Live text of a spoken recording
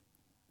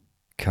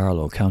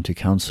Carlow County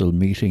Council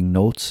meeting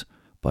notes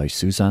by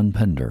Suzanne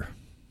Pender.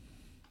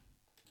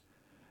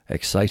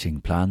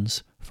 Exciting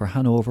plans for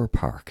Hanover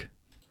Park.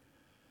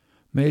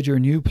 Major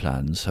new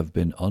plans have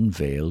been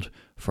unveiled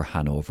for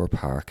Hanover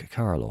Park,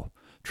 Carlow,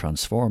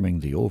 transforming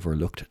the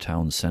overlooked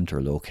town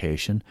centre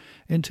location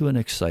into an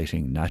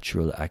exciting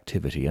natural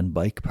activity and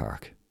bike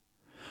park.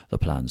 The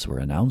plans were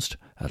announced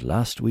at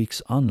last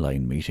week's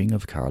online meeting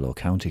of Carlow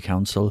County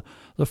Council,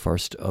 the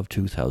first of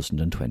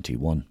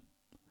 2021.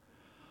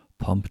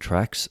 Pump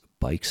tracks,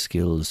 bike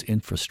skills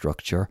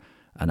infrastructure,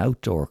 an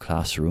outdoor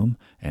classroom,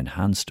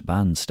 enhanced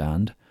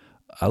bandstand,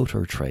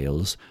 outer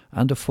trails,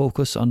 and a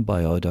focus on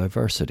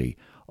biodiversity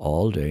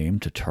all aim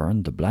to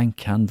turn the blank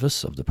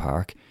canvas of the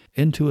park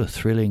into a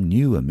thrilling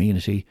new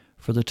amenity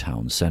for the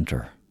town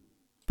centre.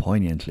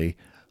 Poignantly,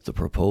 the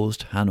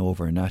proposed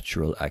Hanover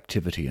Natural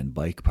Activity and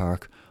Bike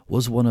Park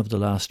was one of the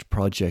last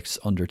projects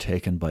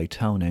undertaken by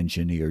town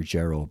engineer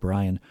Ger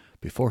O'Brien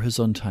before his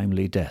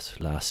untimely death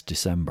last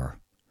December.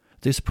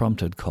 This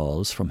prompted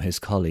calls from his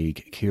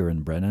colleague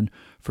Kieran Brennan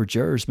for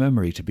Ger's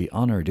memory to be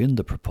honoured in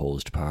the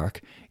proposed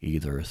park,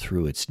 either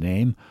through its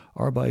name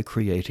or by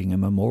creating a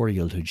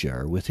memorial to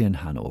Ger within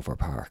Hanover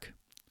Park.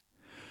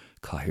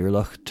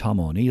 Cathaoirleach Tom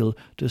O'Neill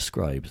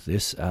described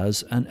this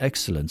as an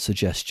excellent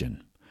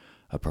suggestion,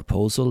 a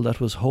proposal that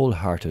was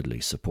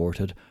wholeheartedly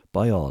supported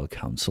by all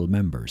council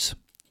members.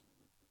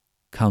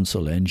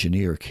 Council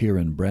engineer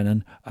Kieran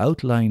Brennan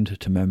outlined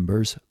to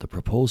members the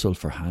proposal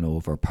for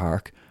Hanover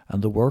Park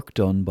and the work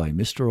done by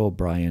Mr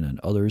O'Brien and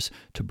others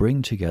to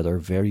bring together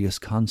various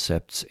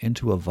concepts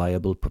into a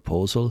viable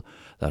proposal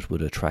that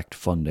would attract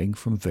funding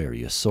from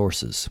various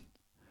sources.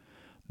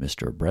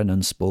 Mr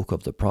Brennan spoke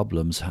of the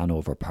problems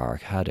Hanover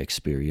Park had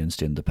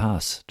experienced in the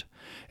past,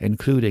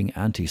 including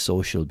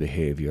antisocial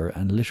behaviour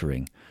and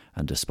littering,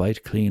 and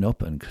despite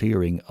clean-up and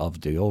clearing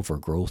of the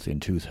overgrowth in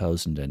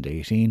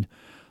 2018,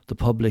 the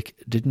public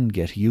didn't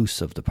get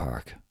use of the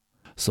park.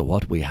 So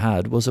what we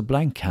had was a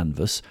blank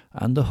canvas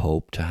and the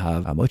hope to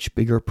have a much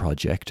bigger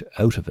project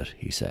out of it,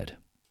 he said.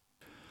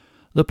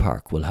 The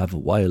park will have a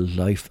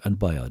wildlife and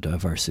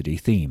biodiversity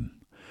theme,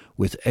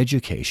 with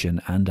education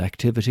and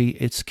activity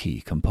its key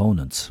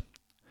components.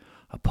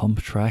 A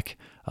pump track,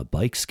 a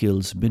bike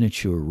skills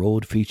miniature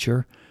road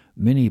feature,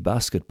 mini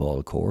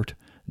basketball court,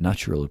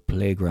 natural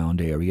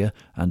playground area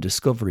and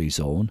discovery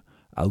zone,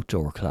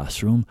 outdoor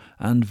classroom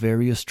and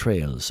various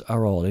trails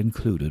are all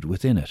included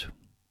within it.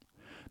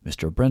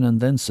 Mr Brennan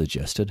then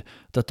suggested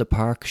that the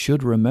park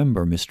should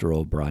remember Mr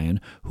O'Brien,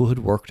 who had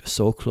worked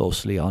so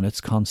closely on its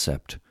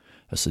concept,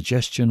 a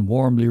suggestion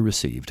warmly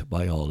received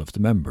by all of the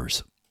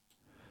members.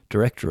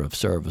 Director of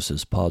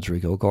Services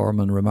Padraig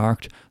O'Gorman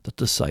remarked that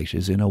the site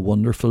is in a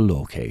wonderful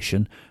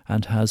location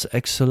and has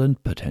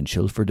excellent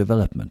potential for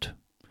development.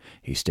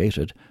 He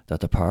stated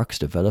that the park's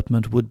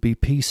development would be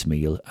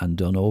piecemeal and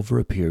done over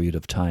a period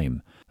of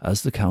time,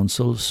 as the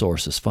council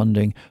sources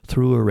funding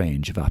through a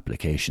range of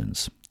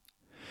applications.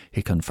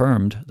 He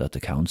confirmed that the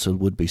council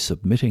would be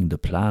submitting the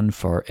plan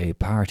for a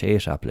Part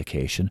 8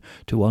 application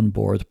to An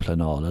Bord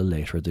Pleanála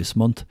later this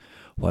month,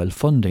 while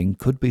funding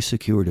could be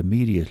secured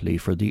immediately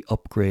for the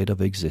upgrade of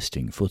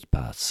existing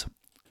footpaths.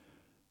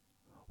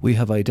 "We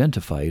have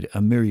identified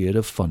a myriad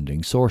of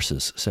funding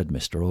sources," said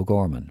Mr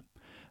O'Gorman,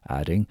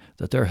 adding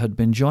that there had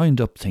been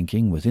joined-up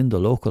thinking within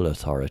the local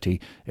authority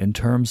in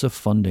terms of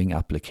funding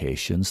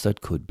applications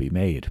that could be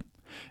made,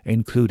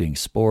 including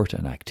sport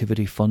and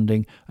activity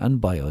funding and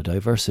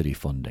biodiversity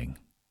funding.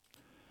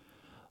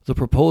 The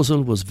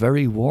proposal was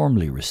very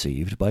warmly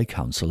received by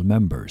council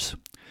members.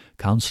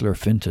 Councillor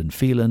Fintan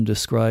Phelan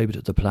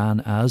described the plan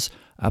as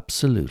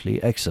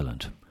absolutely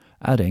excellent,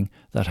 adding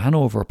that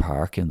Hanover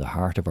Park in the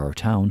heart of our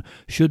town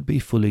should be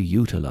fully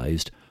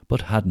utilised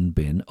but hadn't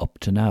been up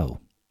to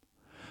now.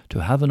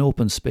 To have an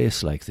open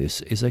space like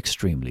this is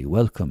extremely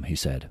welcome, he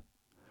said.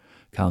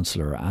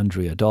 Councillor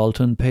Andrea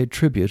Dalton paid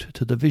tribute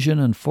to the vision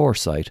and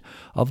foresight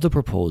of the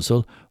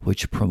proposal,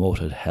 which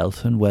promoted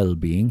health and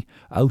well-being,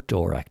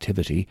 outdoor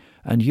activity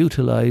and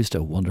utilised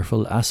a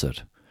wonderful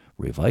asset,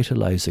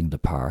 revitalising the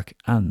park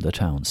and the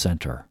town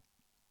centre.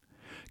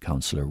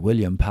 Councillor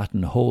William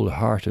Patton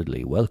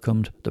wholeheartedly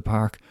welcomed the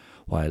park,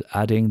 while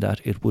adding that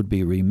it would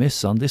be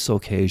remiss on this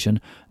occasion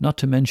not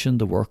to mention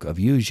the work of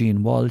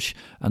Eugene Walsh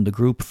and the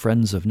group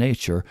Friends of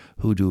Nature,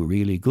 who do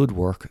really good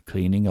work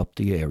cleaning up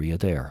the area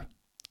there.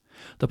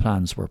 The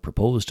plans were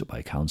proposed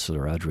by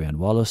Councillor Adrian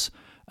Wallace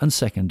and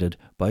seconded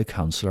by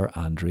Councillor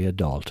Andrea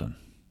Dalton.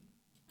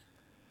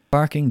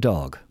 Barking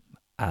dog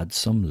adds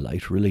some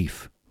light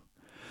relief.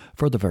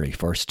 For the very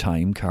first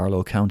time,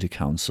 Carlow County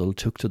Council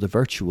took to the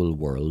virtual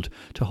world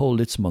to hold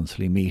its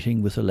monthly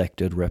meeting with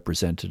elected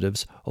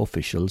representatives,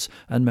 officials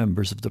and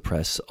members of the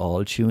press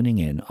all tuning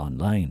in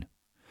online.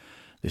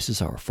 This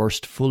is our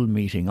first full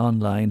meeting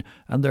online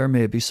and there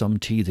may be some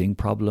teething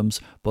problems,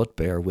 but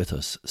bear with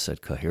us,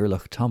 said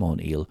Cathaoirleach Tom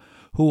O'Neill,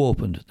 who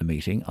opened the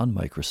meeting on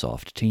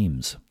Microsoft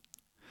Teams.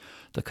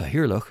 The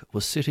Cathaoirleach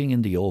was sitting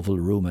in the Oval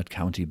Room at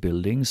County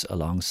Buildings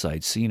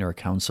alongside senior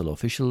council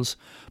officials,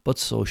 but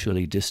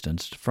socially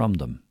distanced from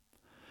them.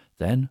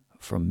 Then,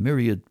 from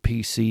myriad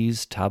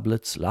PCs,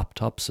 tablets,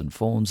 laptops and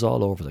phones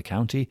all over the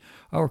county,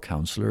 our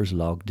councillors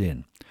logged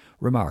in,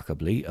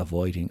 remarkably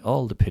avoiding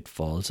all the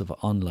pitfalls of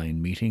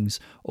online meetings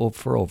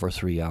for over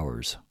 3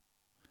 hours.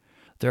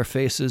 Their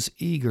faces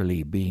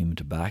eagerly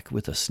beamed back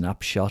with a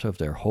snapshot of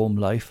their home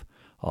life,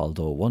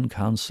 although one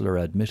councillor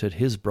admitted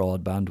his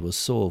broadband was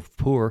so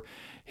poor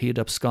he had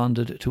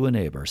absconded to a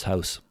neighbour's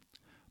house.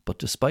 But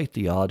despite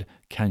the odd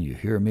 "can you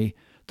hear me?",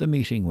 the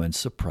meeting went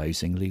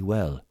surprisingly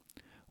well,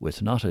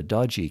 with not a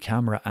dodgy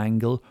camera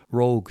angle,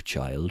 rogue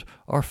child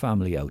or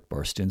family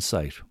outburst in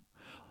sight.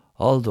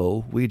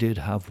 Although we did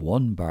have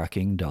one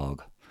barking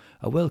dog,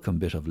 a welcome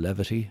bit of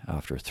levity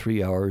after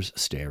 3 hours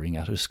staring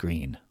at a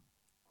screen.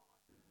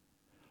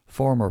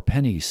 Former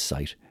Penny's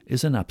site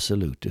is an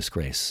absolute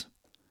disgrace.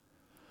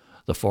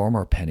 The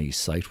former Penny's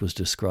site was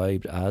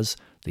described as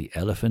the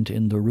elephant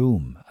in the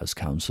room as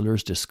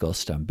councillors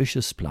discussed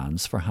ambitious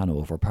plans for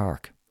Hanover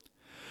Park.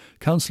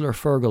 Councillor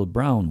Fergal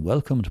Brown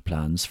welcomed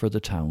plans for the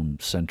town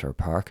centre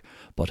park,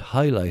 but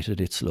highlighted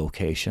its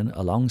location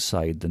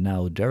alongside the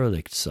now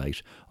derelict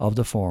site of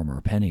the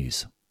former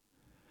Penny's.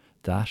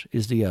 That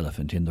is the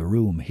elephant in the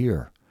room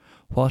here.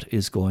 What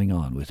is going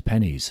on with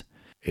Penny's?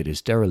 It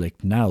is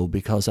derelict now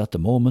because at the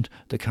moment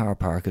the car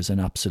park is an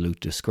absolute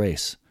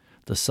disgrace.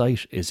 The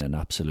site is an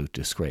absolute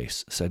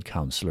disgrace, said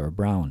Councillor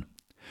Brown.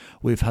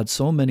 We've had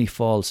so many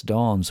false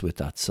dawns with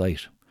that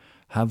site.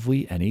 Have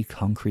we any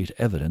concrete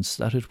evidence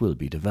that it will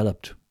be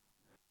developed?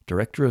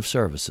 Director of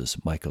Services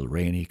Michael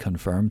Rainey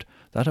confirmed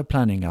that a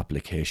planning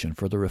application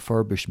for the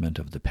refurbishment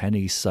of the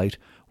Penny's site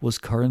was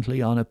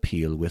currently on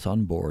appeal with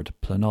On Board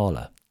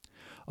Planola.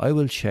 I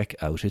will check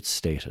out its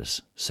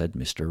status, said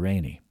Mr.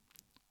 Rainey.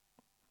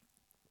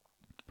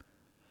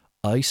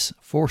 Ice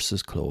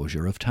forces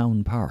closure of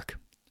town park.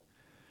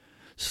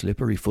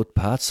 Slippery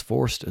footpaths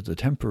forced the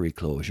temporary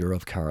closure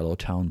of Carlow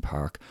Town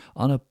Park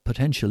on a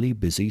potentially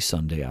busy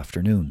Sunday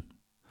afternoon.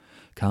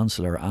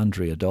 Councillor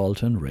Andrea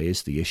Dalton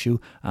raised the issue,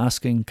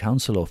 asking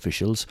council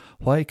officials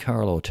why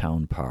Carlow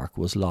Town Park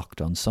was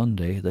locked on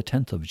Sunday, the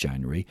 10th of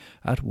January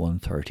at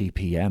 1:30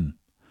 p.m.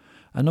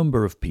 A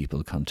number of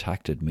people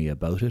contacted me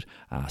about it,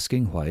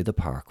 asking why the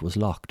park was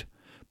locked,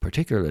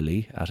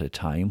 particularly at a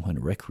time when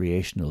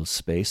recreational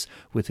space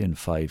within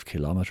 5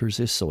 kilometres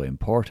is so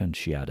important,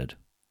 she added.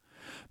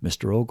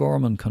 Mr.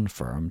 O'Gorman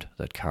confirmed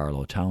that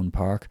Carlow Town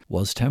Park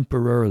was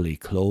temporarily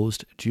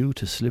closed due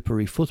to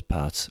slippery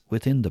footpaths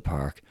within the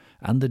park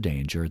and the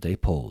danger they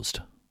posed.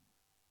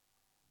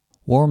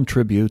 Warm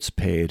tributes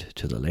paid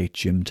to the late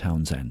Jim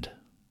Townsend.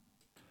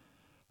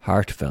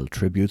 Heartfelt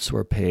tributes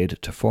were paid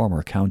to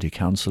former County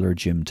Councillor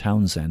Jim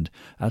Townsend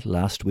at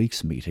last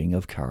week's meeting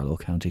of Carlow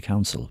County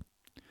Council.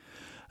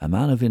 A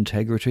man of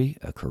integrity,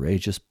 a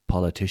courageous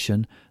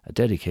politician, a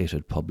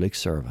dedicated public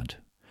servant.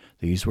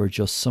 These were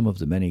just some of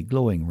the many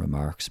glowing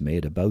remarks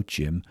made about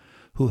Jim,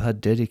 who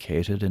had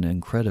dedicated an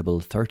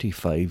incredible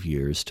 35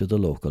 years to the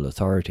local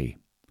authority.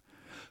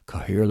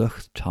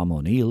 Cathaoirleach Tom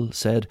O'Neill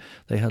said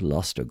they had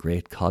lost a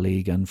great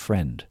colleague and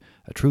friend,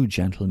 a true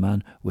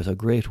gentleman with a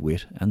great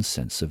wit and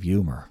sense of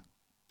humour.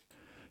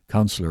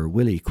 Councillor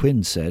Willie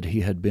Quinn said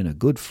he had been a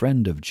good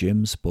friend of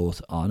Jim's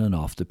both on and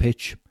off the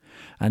pitch,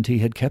 and he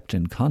had kept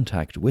in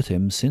contact with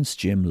him since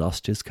Jim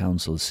lost his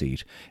council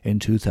seat in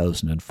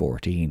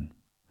 2014.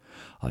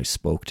 I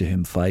spoke to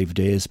him 5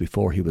 days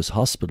before he was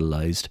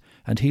hospitalised,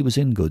 and he was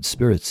in good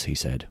spirits, he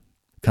said.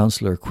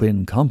 Councillor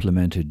Quinn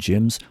complimented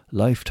Jim's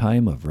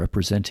lifetime of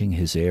representing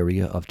his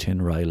area of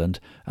Tinryland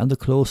and the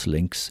close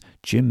links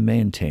Jim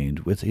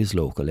maintained with his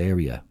local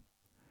area.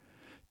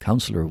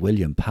 Councillor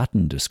William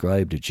Patton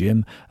described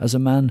Jim as a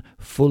man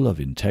full of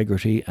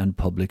integrity and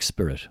public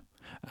spirit,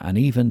 an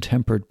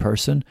even-tempered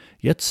person,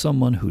 yet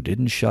someone who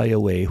didn't shy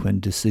away when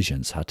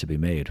decisions had to be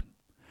made.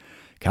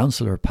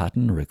 Councillor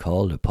Patton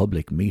recalled a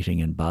public meeting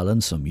in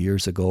Ballin some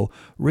years ago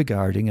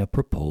regarding a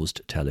proposed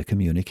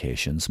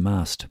telecommunications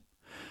mast.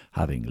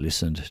 Having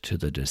listened to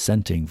the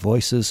dissenting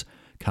voices,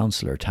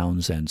 Councillor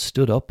Townsend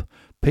stood up,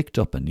 picked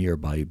up a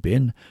nearby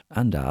bin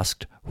and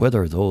asked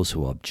whether those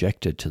who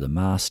objected to the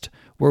mast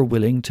were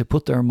willing to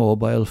put their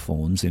mobile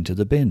phones into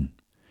the bin.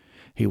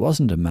 He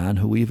wasn't a man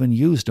who even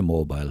used a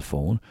mobile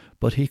phone,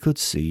 but he could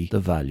see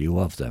the value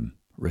of them,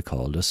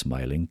 recalled a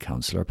smiling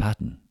Councillor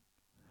Patton.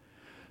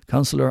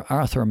 Councillor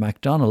Arthur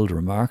MacDonald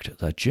remarked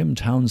that Jim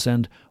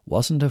Townsend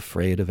wasn't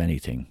afraid of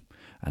anything,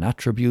 an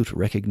attribute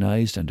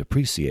recognised and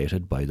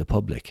appreciated by the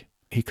public.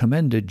 He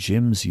commended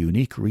Jim's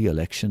unique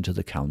re-election to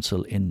the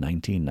council in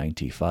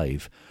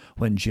 1995,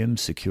 when Jim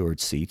secured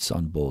seats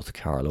on both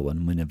Carlow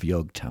and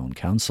Minniveog town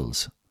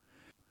councils.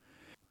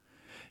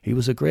 He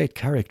was a great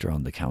character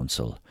on the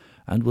council,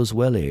 and was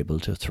well able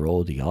to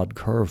throw the odd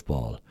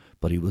curveball,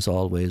 but he was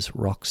always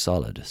rock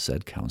solid,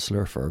 said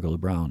Councillor Fergal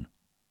Brown.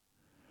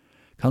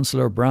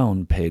 Councillor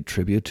Brown paid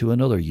tribute to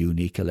another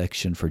unique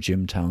election for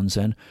Jim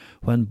Townsend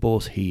when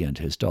both he and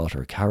his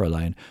daughter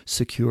Caroline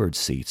secured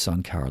seats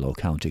on Carlow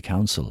County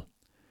Council.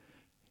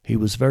 He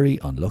was very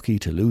unlucky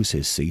to lose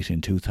his seat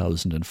in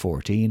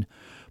 2014,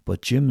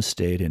 but Jim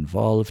stayed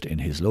involved in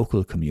his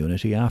local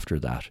community after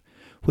that,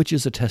 which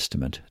is a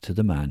testament to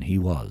the man he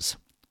was.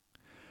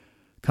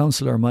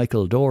 Councillor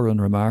Michael Doran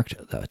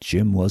remarked that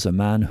Jim was a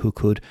man who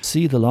could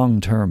see the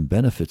long-term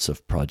benefits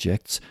of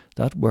projects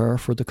that were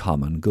for the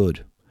common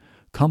good,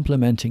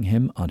 complimenting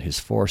him on his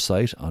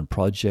foresight on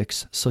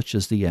projects such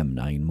as the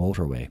M9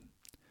 motorway.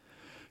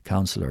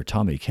 Councillor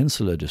Tommy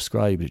Kinsella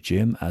described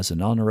Jim as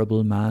an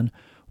honourable man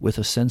with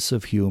a sense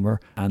of humour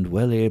and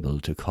well able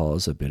to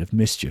cause a bit of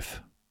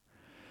mischief.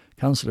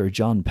 Councillor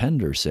John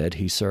Pender said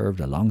he served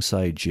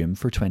alongside Jim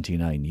for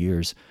 29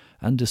 years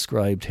and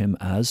described him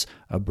as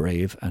a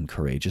brave and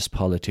courageous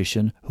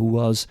politician who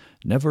was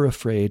never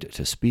afraid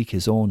to speak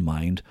his own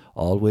mind,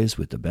 always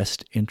with the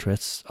best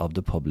interests of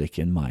the public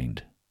in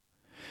mind.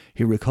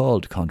 He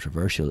recalled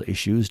controversial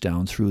issues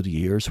down through the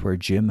years where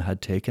Jim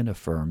had taken a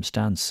firm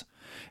stance,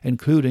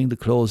 including the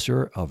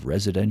closure of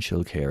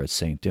residential care at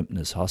St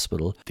Dympna's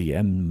Hospital, the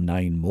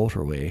M9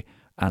 motorway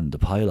and the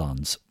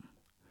pylons.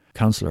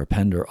 Councillor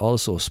Pender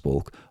also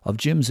spoke of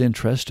Jim's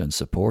interest and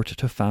support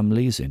to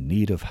families in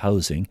need of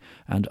housing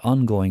and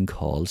ongoing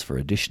calls for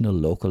additional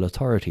local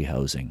authority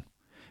housing.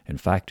 In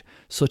fact,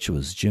 such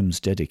was Jim's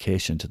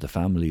dedication to the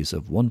families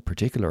of one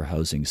particular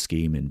housing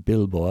scheme in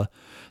Bilboa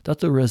that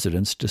the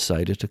residents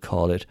decided to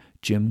call it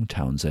Jim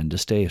Townsend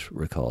Estate,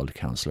 recalled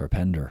Councillor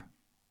Pender.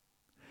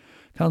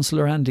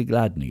 Councillor Andy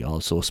Gladney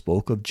also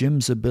spoke of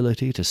Jim's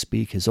ability to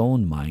speak his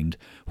own mind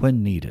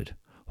when needed,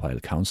 while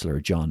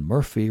Councillor John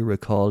Murphy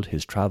recalled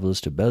his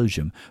travels to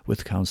Belgium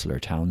with Councillor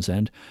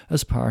Townsend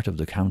as part of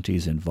the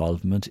county's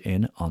involvement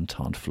in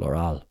Entente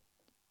Florale.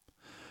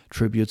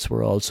 Tributes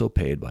were also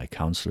paid by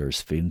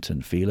Councillors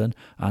Fintan Phelan,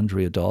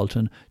 Andrea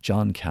Dalton,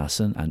 John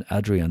Casson and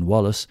Adrian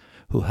Wallace,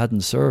 who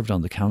hadn't served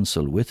on the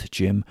council with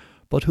Jim,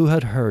 but who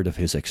had heard of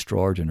his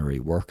extraordinary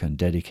work and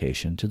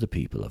dedication to the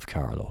people of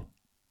Carlow.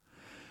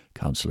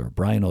 Councillor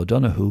Brian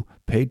O'Donoghue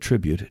paid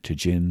tribute to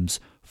Jim's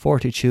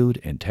fortitude,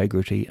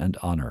 integrity and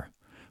honour,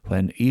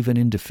 when, even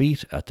in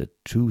defeat at the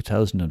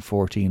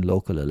 2014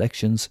 local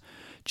elections,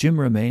 Jim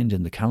remained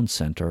in the Count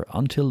Centre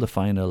until the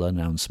final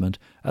announcement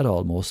at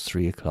almost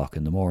 3 o'clock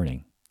in the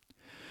morning.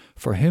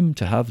 For him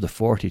to have the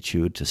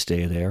fortitude to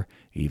stay there,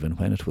 even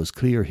when it was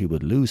clear he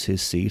would lose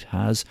his seat,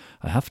 has,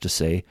 I have to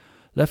say,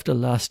 left a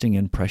lasting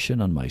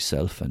impression on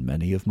myself and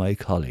many of my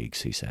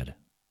colleagues, he said.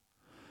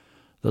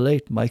 The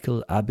late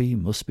Michael Abbey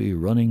must be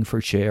running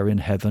for chair in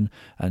heaven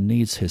and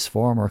needs his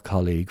former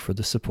colleague for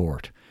the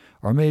support,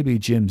 or maybe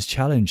Jim's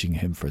challenging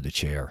him for the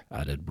chair,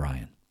 added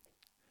Brian.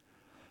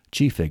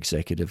 Chief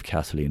Executive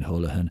Kathleen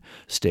Holohan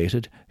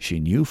stated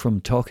she knew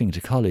from talking to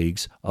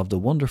colleagues of the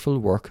wonderful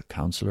work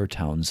Councillor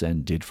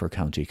Townsend did for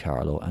County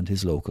Carlow and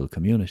his local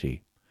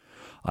community.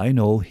 I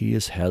know he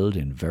is held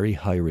in very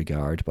high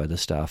regard by the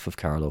staff of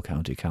Carlow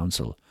County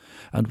Council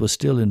and was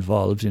still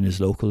involved in his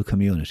local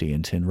community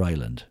in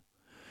Tinryland.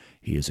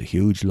 He is a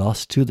huge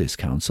loss to this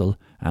council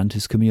and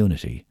his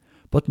community,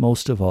 but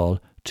most of all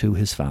to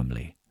his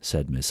family,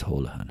 said Miss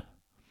Holohan.